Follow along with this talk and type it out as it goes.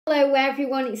Hello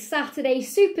everyone, it's Saturday,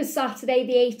 Super Saturday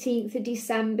the 18th of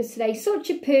December today. Such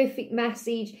a perfect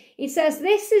message. It says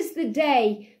this is the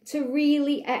day to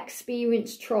really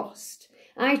experience trust.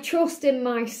 I trust in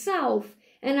myself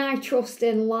and I trust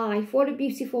in life. What a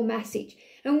beautiful message.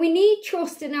 And we need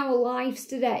trust in our lives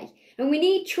today. And we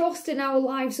need trust in our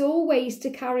lives always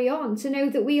to carry on, to know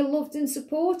that we are loved and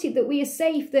supported, that we are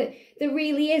safe, that there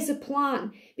really is a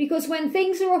plan. Because when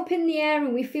things are up in the air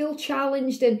and we feel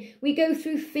challenged and we go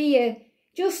through fear,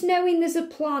 just knowing there's a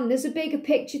plan, there's a bigger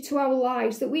picture to our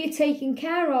lives that we are taken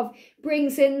care of,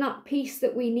 brings in that peace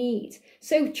that we need.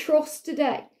 So trust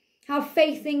today. Have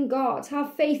faith in God.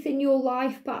 Have faith in your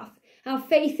life path. Have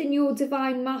faith in your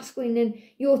divine masculine and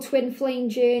your twin flame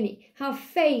journey. Have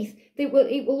faith that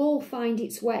it will all find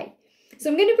its way. So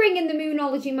I'm going to bring in the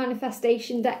Moonology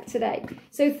manifestation deck today.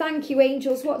 So thank you,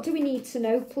 angels. What do we need to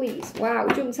know, please? Wow,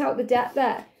 jumped out the deck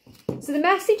there. So the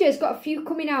message has got a few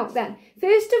coming out then.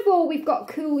 First of all, we've got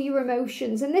cool your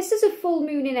emotions. And this is a full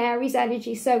moon in Aries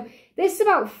energy. So this is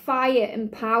about fire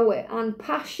and power and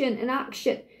passion and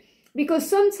action. Because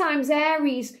sometimes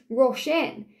Aries rush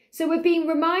in. So we're being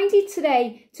reminded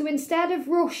today to, instead of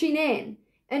rushing in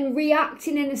and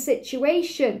reacting in a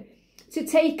situation, to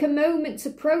take a moment to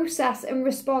process and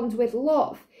respond with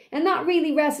love. And that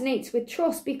really resonates with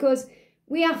trust, because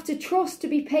we have to trust to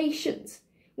be patient.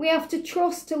 We have to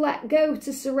trust to let go,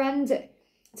 to surrender,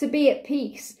 to be at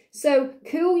peace. So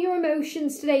cool your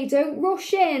emotions today. Don't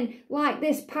rush in like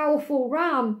this powerful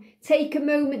ram. Take a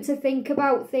moment to think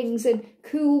about things and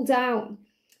cool down.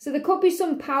 So there could be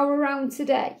some power around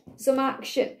today, some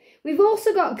action. We've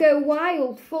also got Go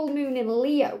Wild, full moon in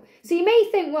Leo. So you may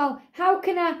think, well, how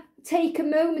can I take a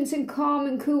moment and calm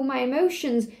and cool my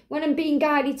emotions when I'm being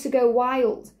guided to go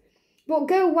wild? But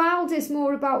Go Wild is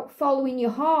more about following your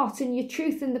heart and your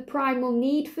truth and the primal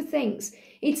need for things.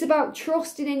 It's about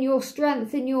trusting in your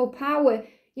strength and your power,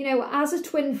 you know, as a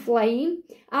twin flame,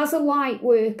 as a light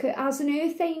worker, as an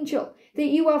earth angel, that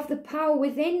you have the power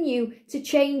within you to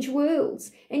change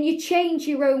worlds. And you change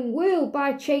your own world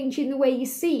by changing the way you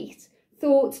see it.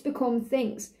 Thoughts become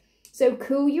things. So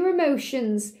cool your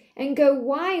emotions and go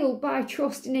wild by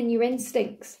trusting in your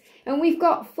instincts. And we've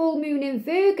got full moon in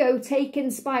Virgo, take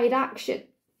inspired action.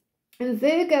 And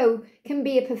Virgo can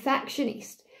be a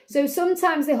perfectionist. So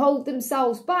sometimes they hold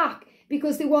themselves back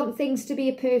because they want things to be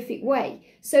a perfect way.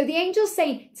 So the angels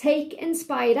say, take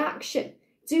inspired action.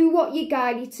 Do what you're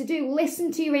guided to do.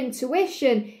 Listen to your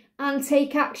intuition and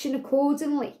take action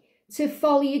accordingly. To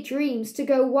follow your dreams, to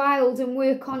go wild and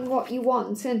work on what you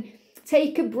want. And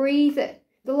take a breather.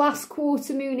 The last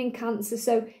quarter moon in Cancer.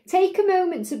 So take a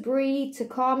moment to breathe, to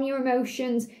calm your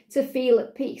emotions, to feel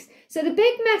at peace. So the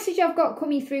big message I've got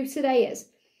coming through today is,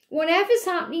 whatever's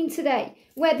happening today,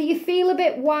 whether you feel a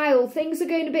bit wild, things are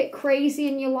going a bit crazy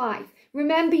in your life,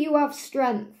 remember you have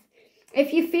strength.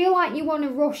 If you feel like you want to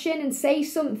rush in and say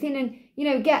something and, you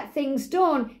know, get things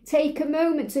done, take a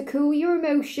moment to cool your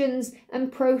emotions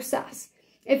and process.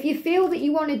 If you feel that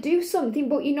you want to do something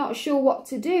but you're not sure what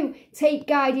to do, take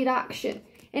guided action.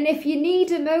 And if you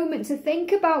need a moment to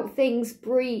think about things,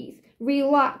 breathe,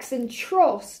 relax and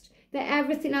trust that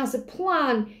everything has a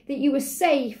plan, that you are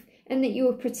safe and that you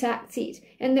are protected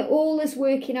and that all is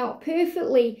working out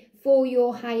perfectly for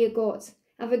your higher good.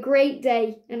 Have a great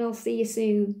day and I'll see you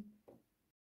soon.